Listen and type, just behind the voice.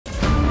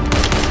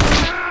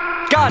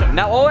got him.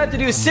 Now all I have to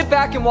do is sit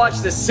back and watch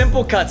this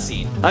simple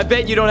cutscene. I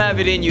bet you don't have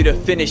it in you to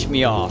finish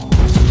me off.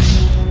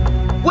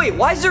 Wait,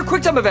 why is there a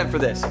QuickTime event for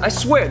this? I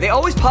swear, they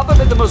always pop up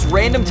at the most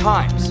random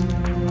times.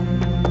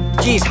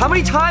 Jeez, how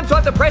many times do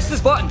I have to press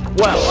this button?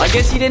 Well, I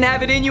guess you didn't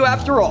have it in you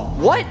after all.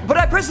 What? But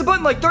I pressed the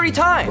button like 30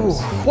 times.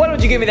 Ooh. Why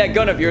don't you give me that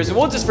gun of yours and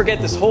we'll just forget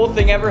this whole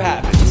thing ever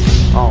happened.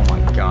 Oh my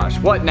gosh,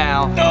 what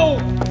now? No,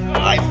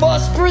 I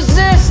must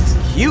resist.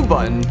 Q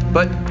button?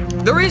 But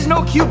there is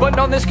no Q button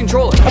on this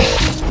controller.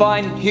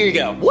 Fine, here you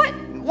go. What?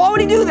 Why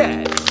would he do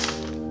that?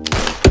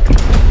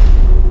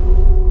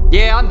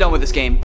 Yeah, I'm done with this game.